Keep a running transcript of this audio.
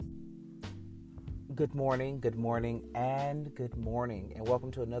Good morning, and good morning, and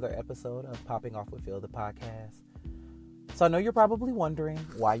welcome to another episode of Popping Off with Phil, the podcast. So I know you're probably wondering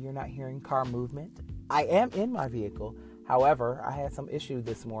why you're not hearing car movement. I am in my vehicle. However, I had some issue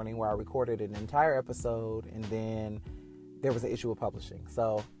this morning where I recorded an entire episode and then there was an issue with publishing.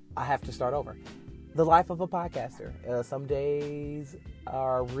 So I have to start over. The life of a podcaster. Some days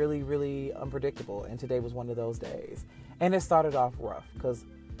are really, really unpredictable, and today was one of those days. And it started off rough because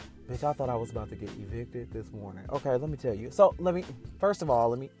bitch, I thought I was about to get evicted this morning. Okay, let me tell you. So first of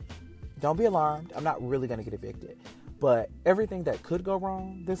all, don't be alarmed. I'm not really going to get evicted. But everything that could go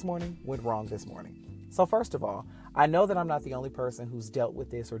wrong this morning went wrong this morning. So first of all, I know that I'm not the only person who's dealt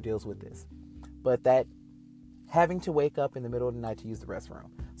with this or deals with this. But that having to wake up in the middle of the night to use the restroom.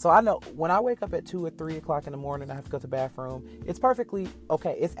 So I know when I wake up at 2 or 3 o'clock in the morning, I have to go to the bathroom. It's perfectly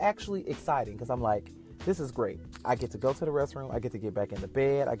okay. It's actually exciting because I'm like, this is great. I get to go to the restroom. I get to get back in the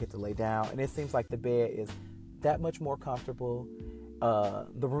bed. I get to lay down. And it seems like the bed is that much more comfortable.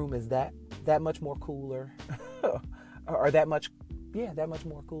 The room is that much more cooler. Or that much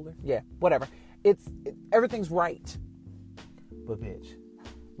more cooler. Yeah, whatever. Everything's right. But bitch,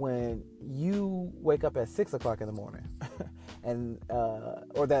 when you wake up at 6 o'clock in the morning and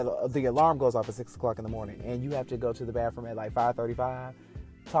or that the alarm goes off at 6 o'clock in the morning and you have to go to the bathroom at like 5:35,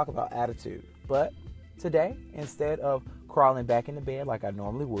 talk about attitude. But today, instead of crawling back into bed like I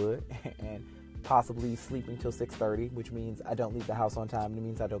normally would and possibly sleeping till 6:30, which means I don't leave the house on time, and it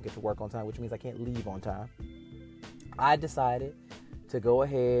means I don't get to work on time, which means I can't leave on time, I decided to go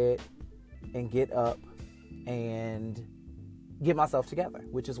ahead and get up and get myself together,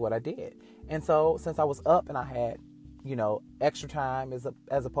 which is what I did. And so since I was up and I had, extra time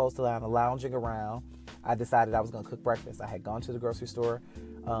as opposed to lounging around, I decided I was going to cook breakfast. I had gone to the grocery store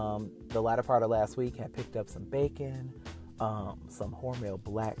the latter part of last week, had picked up some bacon, some Hormel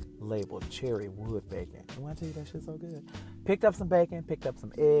Black Label cherry wood bacon. And when I tell you that shit's so good. Picked up some bacon, picked up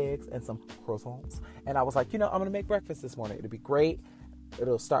some eggs and some croissants. And I was like, I'm going to make breakfast this morning. It'll be great.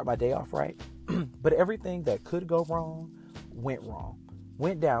 It'll start my day off right. But everything that could go wrong went wrong.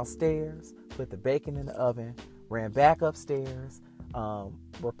 Went downstairs, put the bacon in the oven, ran back upstairs,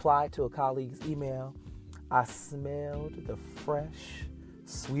 replied to a colleague's email. I smelled the fresh,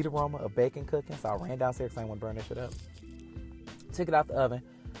 sweet aroma of bacon cooking, so I ran downstairs because I didn't want to burn that shit up. Took it out the oven,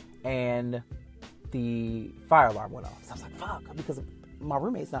 and the fire alarm went off. So I was like, fuck, because my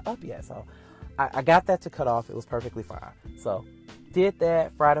roommate's not up yet. So I got that to cut off. It was perfectly fine. So did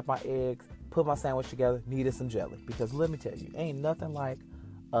that, fried up my eggs, put my sandwich together, needed some jelly. Because let me tell you, ain't nothing like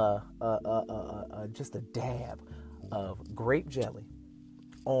just a dab of grape jelly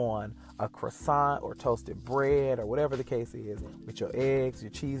on a croissant or toasted bread or whatever the case is with your eggs, your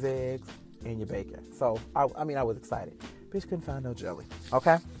cheese eggs, and your bacon. So, I was excited. Bitch couldn't find no jelly.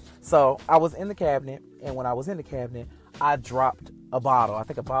 Okay? So, I was in the cabinet, and when I was in the cabinet, I dropped a bottle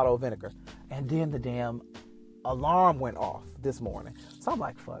of vinegar. And then the damn alarm went off this morning. So I'm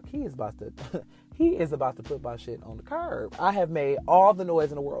like, fuck, he is about to put my shit on the curb. I have made all the noise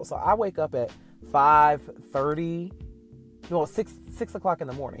in the world. So I wake up at 5:30, 6 o'clock in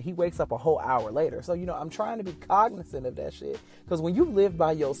the morning. He wakes up a whole hour later. So, I'm trying to be cognizant of that shit. Because when you live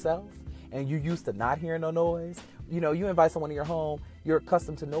by yourself and you used to not hearing no noise, you invite someone in your home, you're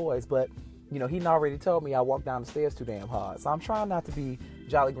accustomed to noise. But, he already told me I walk down the stairs too damn hard. So I'm trying not to be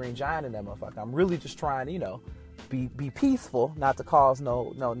Jolly Green Giant in that motherfucker. I'm really just trying to, be peaceful, not to cause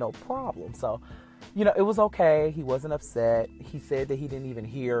no problem. So, it was okay. He wasn't upset. He said that he didn't even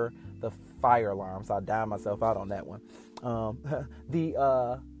hear the fire alarm, so I died myself out on that one.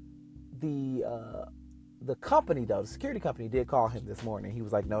 The company, though, the security company did call him this morning. He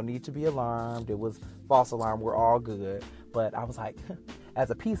was like, no need to be alarmed. It was false alarm. We're all good. But I was like,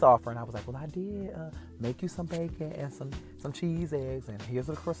 as a peace offering, I was like, well, I did make you some bacon and some cheese eggs, and here's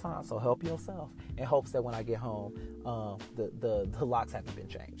a croissant. So help yourself, in hopes that when I get home, the locks haven't been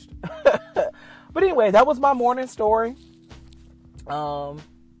changed. But anyway, that was my morning story.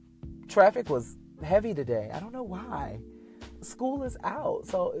 Traffic was heavy today. I don't know why. School is out,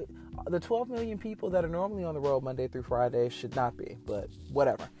 so the 12 million people that are normally on the road Monday through Friday should not be, but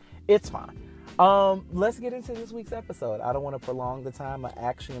whatever. It's fine. Let's get into this week's episode. I don't want to prolong the time. I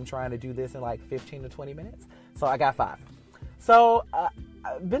actually am trying to do this in like 15 to 20 minutes, so I got 5. So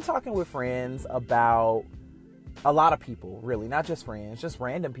I've been talking with friends about a lot of people, really, not just friends, just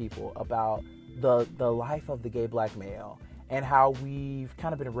random people, about the life of the gay black male and how we've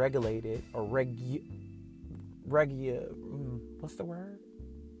kind of been regulated or what's the word?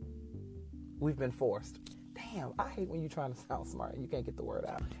 We've been forced. Damn, I hate when you're trying to sound smart and you can't get the word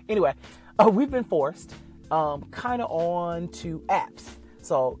out. Anyway, we've been forced kind of on to apps.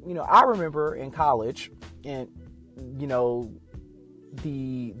 So, I remember in college, and,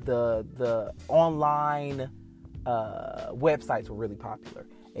 the online websites were really popular.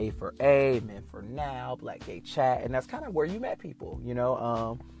 A for A, Men for Now, Black Gay Chat, and that's kind of where you met people.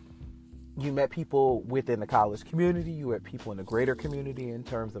 You met people within the college community. You met people in the greater community in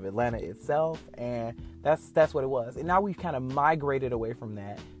terms of Atlanta itself, and that's what it was. And now we've kind of migrated away from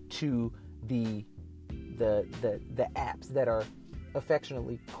that to the apps that are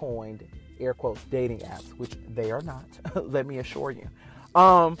affectionately coined, air quotes, dating apps, which they are not. Let me assure you.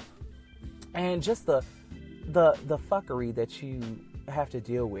 And just the fuckery that you have to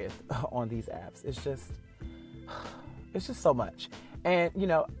deal with on these apps, it's just so much. And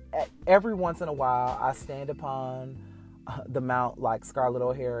every once in a while I stand upon the mount like Scarlett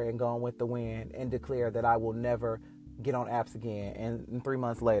O'Hara and Gone with the Wind and declare that I will never get on apps again. And 3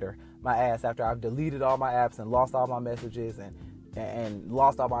 months later, my ass, after I've deleted all my apps and lost all my messages and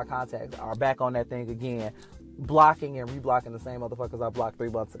lost all my contacts, are back on that thing again, blocking and reblocking the same motherfuckers I blocked 3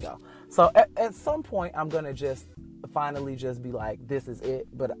 months ago. So at some point, I'm going to just finally just be like, this is it.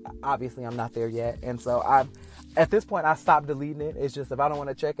 But obviously I'm not there yet. And so at this point, I stopped deleting it. It's just, if I don't want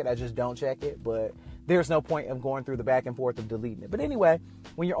to check it, I just don't check it. But there's no point of going through the back and forth of deleting it. But anyway,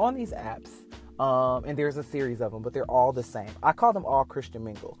 when you're on these apps, and there's a series of them, but they're all the same. I call them all Christian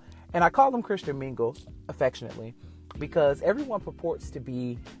Mingle. And I call them Christian Mingle affectionately because everyone purports to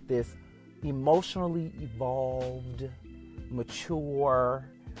be this emotionally evolved, mature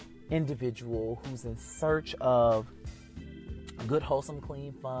individual who's in search of good, wholesome,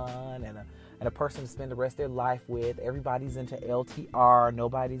 clean fun and a person to spend the rest of their life with. Everybody's into LTR.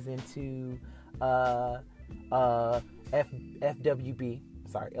 Nobody's into FWB.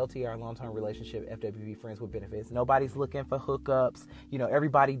 Sorry, LTR, long-term relationship, FWB, friends with benefits. Nobody's looking for hookups.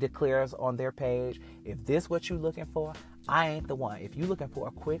 Everybody declares on their page, if this what you looking for, I ain't the one. If you looking for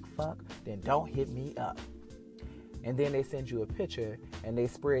a quick fuck, then don't hit me up. And then they send you a picture and they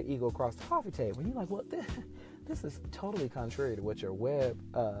spread ego across the coffee table. And you're like, well, this is totally contrary to what your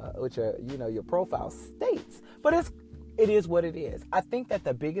your profile states. But it is what it is. I think that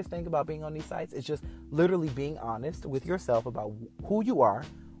the biggest thing about being on these sites is just literally being honest with yourself about who you are,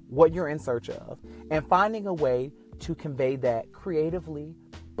 what you're in search of, and finding a way to convey that creatively,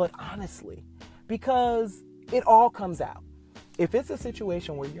 but honestly, because it all comes out. If it's a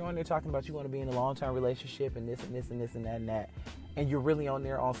situation where you're on there talking about you want to be in a long-term relationship and this and this and this and that and that, and you're really on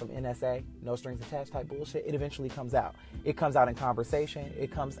there on some NSA, no strings attached type bullshit, it eventually comes out. It comes out in conversation. It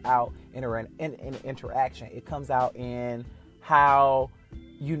comes out in interaction. It comes out in how,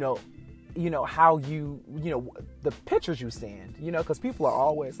 how the pictures you send, because people are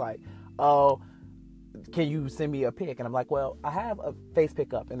always like, oh, can you send me a pic? And I'm like, well, I have a face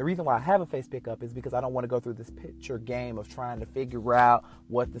pickup. And the reason why I have a face pickup is because I don't want to go through this picture game of trying to figure out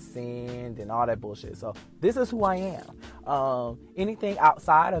what to send and all that bullshit. So this is who I am. Anything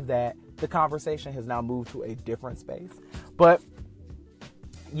outside of that, the conversation has now moved to a different space. But,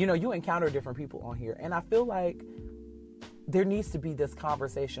 you encounter different people on here. And I feel like there needs to be this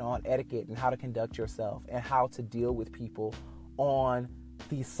conversation on etiquette and how to conduct yourself and how to deal with people on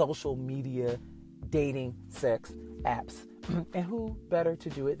these social media dating sex apps. And who better to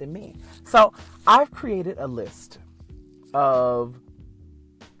do it than me? So I've created a list of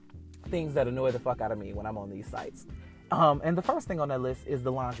things that annoy the fuck out of me when I'm on these sites. And the first thing on that list is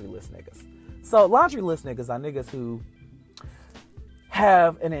the laundry list niggas. So laundry list niggas are niggas who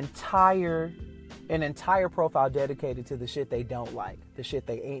have an entire profile dedicated to the shit they don't like, the shit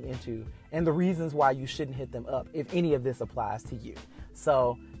they ain't into, and the reasons why you shouldn't hit them up if any of this applies to you.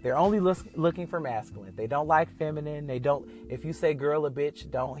 So they're only looking for masculine. They don't like feminine. If you say girl a bitch,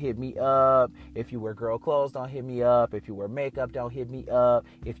 don't hit me up. If you wear girl clothes, don't hit me up. If you wear makeup, don't hit me up.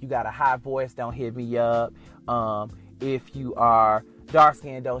 If you got a high voice, don't hit me up. If you are dark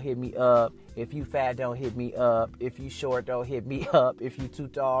skinned, don't hit me up. If you fat, don't hit me up. If you short, don't hit me up. If you too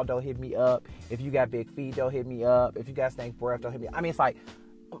tall, don't hit me up. If you got big feet, don't hit me up. If you got stank breath, don't hit me up. I mean, it's like,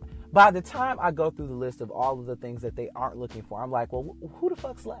 by the time I go through the list of all of the things that they aren't looking for, I'm like, well, who the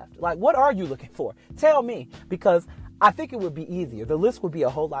fuck's left? Like, what are you looking for? Tell me, because I think it would be easier. The list would be a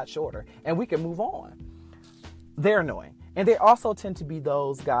whole lot shorter and we can move on. They're annoying. And they also tend to be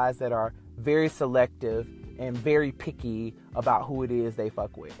those guys that are very selective and very picky about who it is they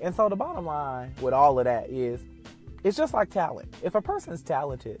fuck with. And so the bottom line with all of that is, it's just like talent. If a person is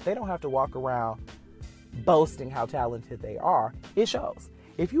talented, they don't have to walk around boasting how talented they are. It shows.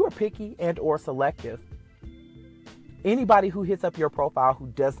 If you are picky and or selective, anybody who hits up your profile who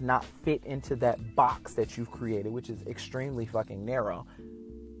does not fit into that box that you've created, which is extremely fucking narrow,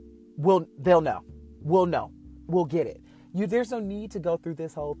 they'll know. We'll get it. There's no need to go through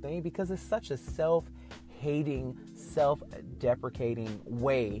this whole thing because it's such a self-hating, self-deprecating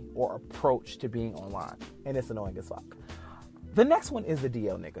way or approach to being online. And it's annoying as fuck. The next one is the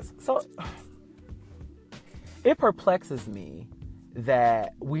DL niggas. So it perplexes me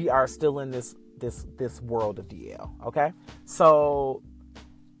that we are still in this world of DL. Okay. So,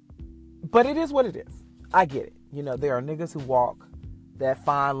 but it is what it is. I get it. You know, there are niggas who walk that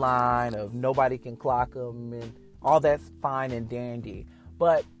fine line of nobody can clock them and all that's fine and dandy.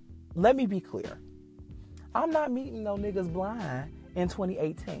 But let me be clear. I'm not meeting no niggas blind in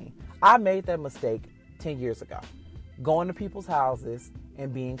 2018. I made that mistake 10 years ago. Going to people's houses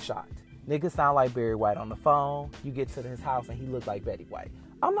and being shocked. Niggas sound like Barry White on the phone. You get to his house and he looked like Betty White.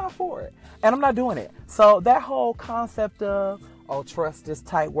 I'm not for it. And I'm not doing it. So that whole concept of, oh, trust this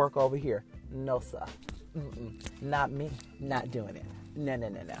tight work over here. No, sir. Not me. Not doing it. No.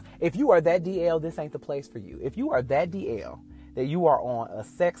 If you are that DL, this ain't the place for you. If you are that DL, that you are on a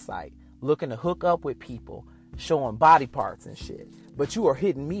sex site looking to hook up with people, showing body parts and shit, but you are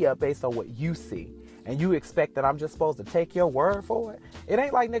hitting me up based on what you see, and you expect that I'm just supposed to take your word for it, it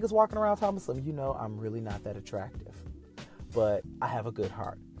ain't like niggas walking around telling me, you know, I'm really not that attractive, but I have a good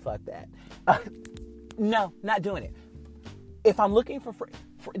heart. Fuck that. No, not doing it. If I'm looking for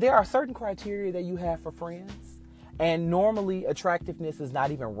there are certain criteria that you have for friends. And normally attractiveness is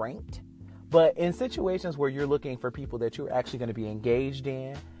not even ranked. But in situations where you're looking for people that you're actually going to be engaged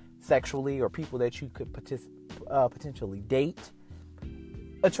in sexually or people that you could potentially date,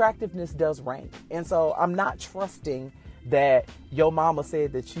 attractiveness does rank. And so I'm not trusting that your mama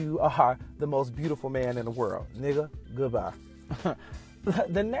said that you are the most beautiful man in the world. Nigga, goodbye.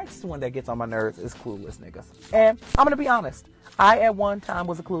 The next one that gets on my nerves is clueless niggas. And I'm going to be honest. I at one time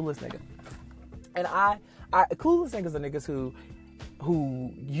was a clueless nigga. And clueless niggas are niggas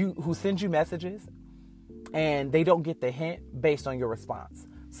who send you messages and they don't get the hint based on your response.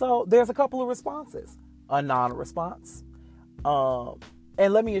 So there's a couple of responses. A non-response.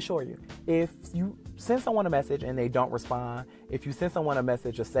 And let me assure you, if you send someone a message and they don't respond, if you send someone a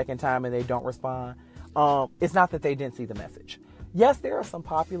message a second time and they don't respond, it's not that they didn't see the message. Yes, there are some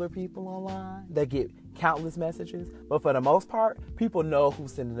popular people online that get countless messages, but for the most part, people know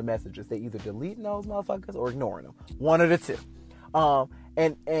who's sending the messages. They either deleting those motherfuckers or ignoring them. One of the two.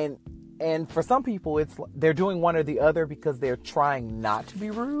 And for some people, they're doing one or the other because they're trying not to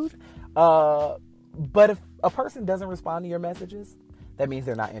be rude. But if a person doesn't respond to your messages, that means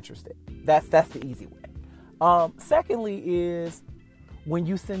they're not interested. That's the easy way. Secondly is when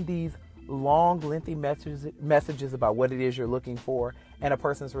you send these long, lengthy messages about what it is you're looking for, and a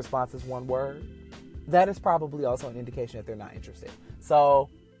person's response is one word, that is probably also an indication that they're not interested. So,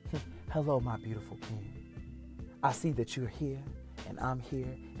 hello, my beautiful king. I see that you're here, and I'm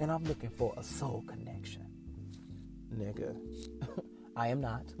here, and I'm looking for a soul connection. Nigga, I am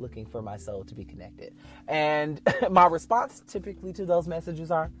not looking for my soul to be connected. And my response typically to those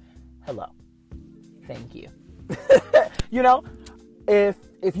messages are, hello, thank you. You know, if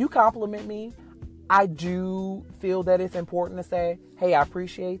you compliment me, I do feel that it's important to say, hey, I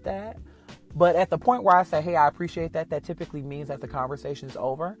appreciate that. But at the point where I say, hey, I appreciate that, that typically means that the conversation is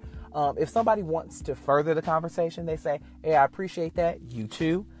over. If somebody wants to further the conversation, they say, hey, I appreciate that. You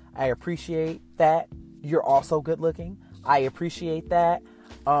too. I appreciate that. You're also good looking. I appreciate that.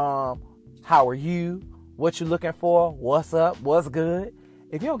 How are you? What you looking for? What's up? What's good?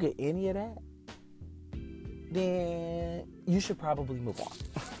 If you don't get any of that, then you should probably move on.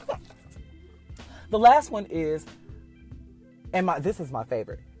 The last one is, this is my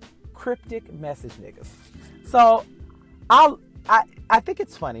favorite, cryptic message niggas. So I think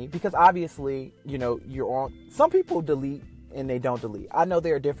it's funny because obviously, you know, some people delete and they don't delete. I know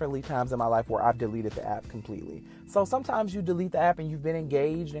there are definitely times in my life where I've deleted the app completely. So sometimes you delete the app and you've been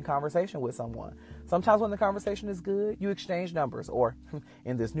engaged in conversation with someone. Sometimes when the conversation is good, you exchange numbers, or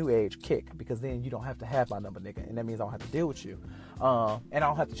in this new age, kick, because then you don't have to have my number, nigga, and that means I don't have to deal with you. And I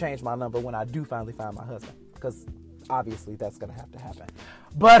don't have to change my number when I do finally find my husband, because obviously that's gonna have to happen.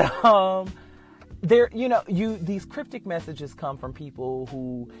 But these cryptic messages come from people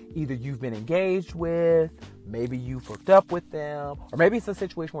who either you've been engaged with, maybe you hooked up with them, or maybe it's a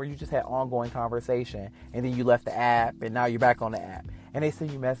situation where you just had ongoing conversation and then you left the app and now you're back on the app and they send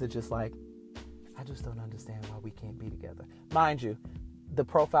you messages like, I just don't understand why we can't be together. Mind you, the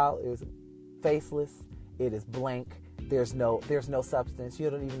profile is faceless, it is blank, there's no substance, you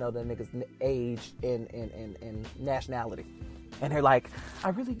don't even know the nigga's age and nationality. And they're like, I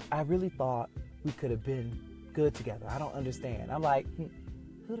really thought we could have been good together. I don't understand. I'm like,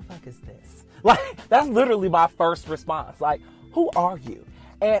 who the fuck is this? Like, that's literally my first response. Like, who are you?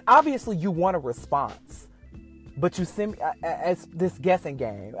 And obviously you want a response but you send me as this guessing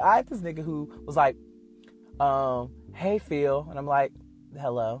game. I had this nigga who was like, hey Phil, and I'm like,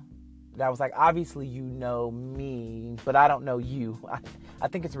 hello. And I was like, obviously you know me, but I don't know you. I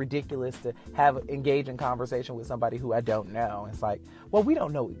think it's ridiculous to engage in conversation with somebody who I don't know. It's like, well, we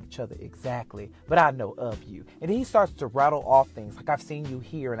don't know each other exactly, but I know of you. And then he starts to rattle off things like, I've seen you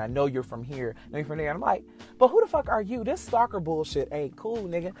here, and I know you're from here, know you're from there. And I'm like, but who the fuck are you? This stalker bullshit ain't cool,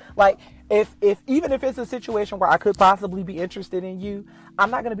 nigga. Like, even if it's a situation where I could possibly be interested in you, I'm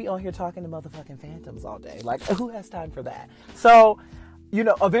not gonna be on here talking to motherfucking phantoms all day. Like, who has time for that? So,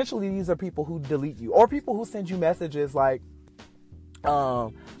 eventually these are people who delete you, or people who send you messages like,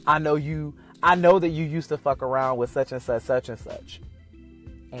 I know that you used to fuck around with such and such.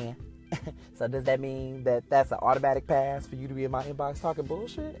 And so does that mean that that's an automatic pass for you to be in my inbox talking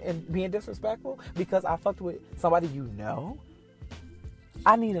bullshit and being disrespectful because I fucked with somebody you know?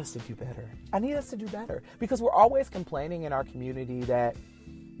 I need us to do better. Because we're always complaining in our community that,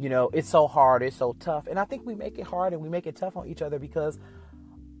 it's so hard, it's so tough. And I think we make it hard and we make it tough on each other because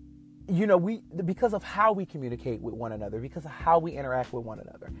because of how we communicate with one another, because of how we interact with one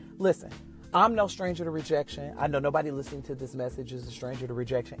another. Listen, I'm no stranger to rejection. I know nobody listening to this message is a stranger to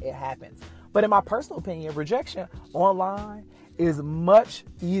rejection. It happens. But in my personal opinion, rejection online is much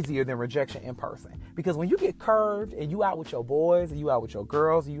easier than rejection in person. Because when you get curved and you out with your boys and you out with your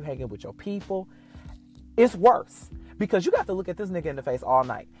girls and you hanging with your people, it's worse. Because you got to look at this nigga in the face all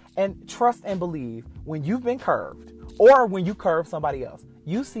night. And trust and believe, when you've been curved or when you curve somebody else,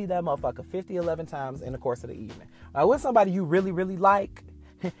 you see that motherfucker 11 times in the course of the evening. With somebody you really, really like,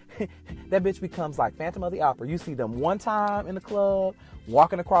 that bitch becomes like Phantom of the Opera. You see them one time in the club,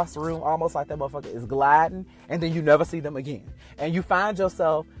 walking across the room almost like that motherfucker is gliding, and then you never see them again. And you find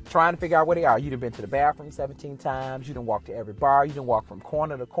yourself trying to figure out where they are. You done been to the bathroom 17 times. You done walked to every bar. You done walked from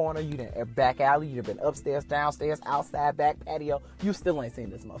corner to corner. You done back alley. You done been upstairs, downstairs, outside, back patio. You still ain't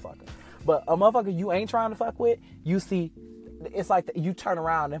seen this motherfucker. But a motherfucker you ain't trying to fuck with, you see. It's like you turn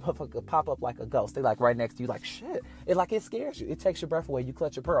around and motherfucker pop up like a ghost. They like right next to you, like shit. It scares you. It takes your breath away. You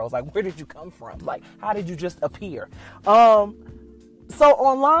clutch your pearls. Like, where did you come from? Like, how did you just appear? So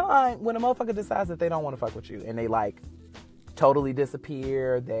online, when a motherfucker decides that they don't want to fuck with you and they like totally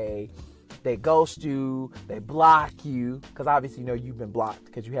disappear, they ghost you, they block you, because obviously you've been blocked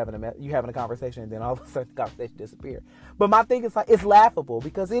because you having a conversation and then all of a sudden the conversation disappears. But my thing is like, it's laughable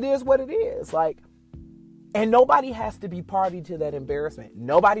because it is what it is. Like. And nobody has to be party to that embarrassment.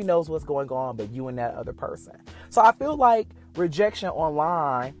 Nobody knows what's going on but you and that other person. So I feel like rejection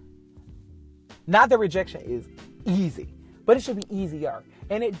online, not that rejection is easy, but it should be easier.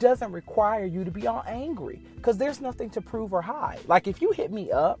 And it doesn't require you to be all angry because there's nothing to prove or hide. Like if you hit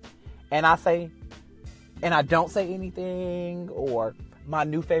me up and I don't say anything, or my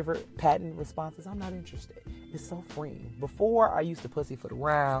new favorite patent response is, I'm not interested. It's so freeing. Before, I used to pussyfoot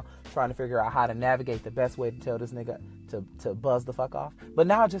around trying to figure out how to navigate the best way to tell this nigga to buzz the fuck off. But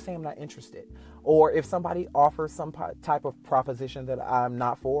now I just say I'm not interested. Or if somebody offers some type of proposition that I'm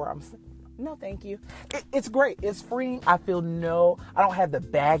not for, I'm saying, no, thank you. It's great. It's freeing. I don't have the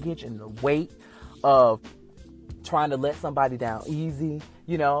baggage and the weight of trying to let somebody down easy.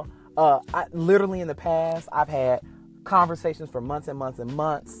 I literally in the past, I've had conversations for months and months and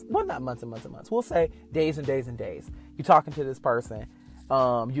months. Well, not months and months and months. We'll say days and days and days. You're talking to this person.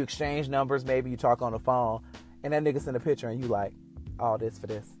 You exchange numbers. Maybe you talk on the phone. And that nigga send a picture and you like, all this for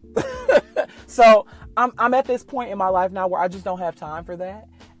this. So I'm at this point in my life now where I just don't have time for that.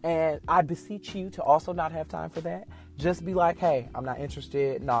 And I beseech you to also not have time for that. Just be like, hey, I'm not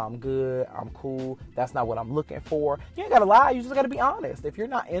interested. No, I'm good. I'm cool. That's not what I'm looking for. You ain't got to lie. You just got to be honest. If you're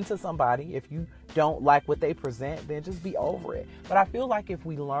not into somebody, if you don't like what they present, then just be over it. But I feel like if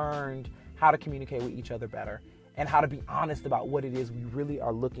we learned how to communicate with each other better and how to be honest about what it is we really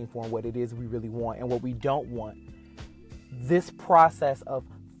are looking for and what it is we really want and what we don't want, this process of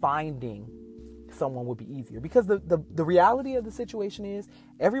finding someone would be easier. Because the reality of the situation is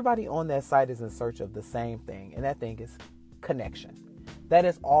everybody on that site is in search of the same thing, and that thing is connection. That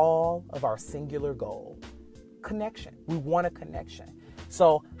is all of our singular goal. Connection. We want a connection.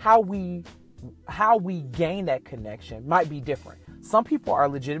 So how we gain that connection might be different. Some people are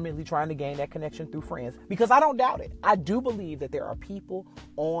legitimately trying to gain that connection through friends, because I don't doubt it. I do believe that there are people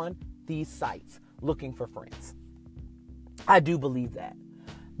on these sites looking for friends. I do believe that.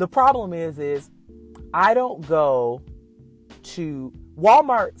 The problem is I don't go to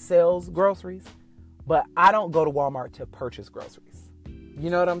Walmart sells groceries, but I don't go to Walmart to purchase groceries. You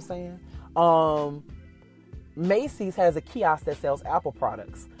know what I'm saying? Macy's has a kiosk that sells Apple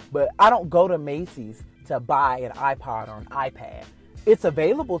products, but I don't go to Macy's to buy an iPod or an iPad. it's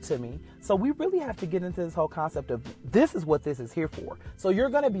available to me. So we really have to get into this whole concept of this is what this is here for. So you're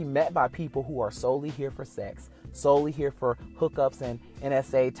going to be met by people who are solely here for sex, solely here for hookups and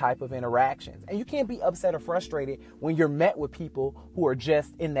NSA type of interactions. And you can't be upset or frustrated when you're met with people who are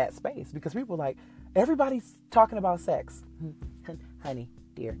just in that space, because people are like, everybody's talking about sex. Honey,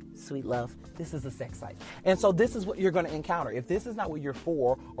 dear, sweet love, this is a sex site. And so this is what you're going to encounter. If this is not what you're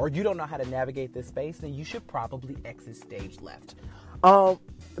for, or you don't know how to navigate this space, then you should probably exit stage left.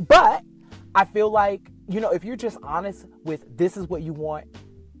 But I feel like, if you're just honest with this is what you want,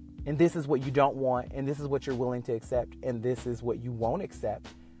 and this is what you don't want, and this is what you're willing to accept, and this is what you won't accept,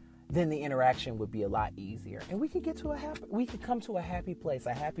 then the interaction would be a lot easier. And we could come to a happy place,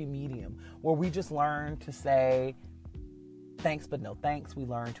 a happy medium, where we just learn to say thanks, but no thanks. We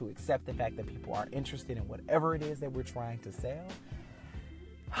learn to accept the fact that people are interested in whatever it is that we're trying to sell.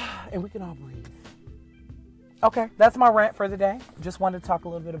 And we can all breathe. Okay, that's my rant for the day. Just wanted to talk a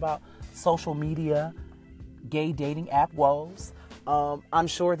little bit about social media, gay dating app woes. I'm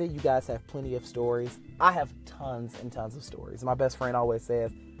sure that you guys have plenty of stories. I have tons and tons of stories. My best friend always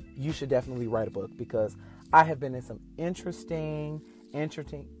says, you should definitely write a book, because I have been in some interesting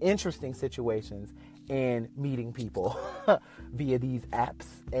situations in meeting people via these apps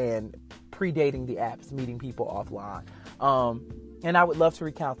and predating the apps, meeting people offline. And I would love to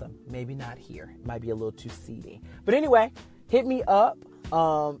recount them. Maybe not here. It might be a little too seedy. But anyway, hit me up.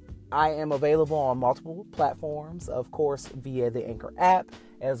 I am available on multiple platforms, of course, via the Anchor app,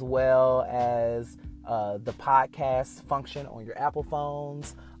 as well as the podcast function on your Apple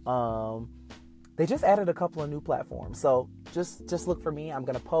phones. They just added a couple of new platforms. So just look for me. I'm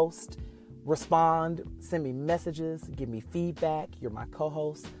going to post, respond, send me messages, give me feedback. You're my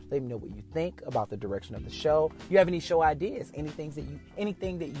co-host. Let me know what you think about the direction of the show. You have any show ideas, anything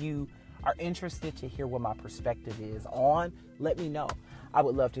that you are interested to hear what my perspective is on, let me know. I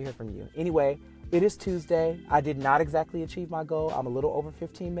would love to hear from you. Anyway, it is Tuesday. I did not exactly achieve my goal. I'm a little over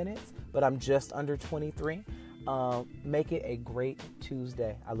 15 minutes, but I'm just under 23. Make it a great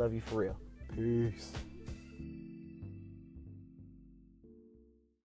Tuesday. I love you for real. Peace.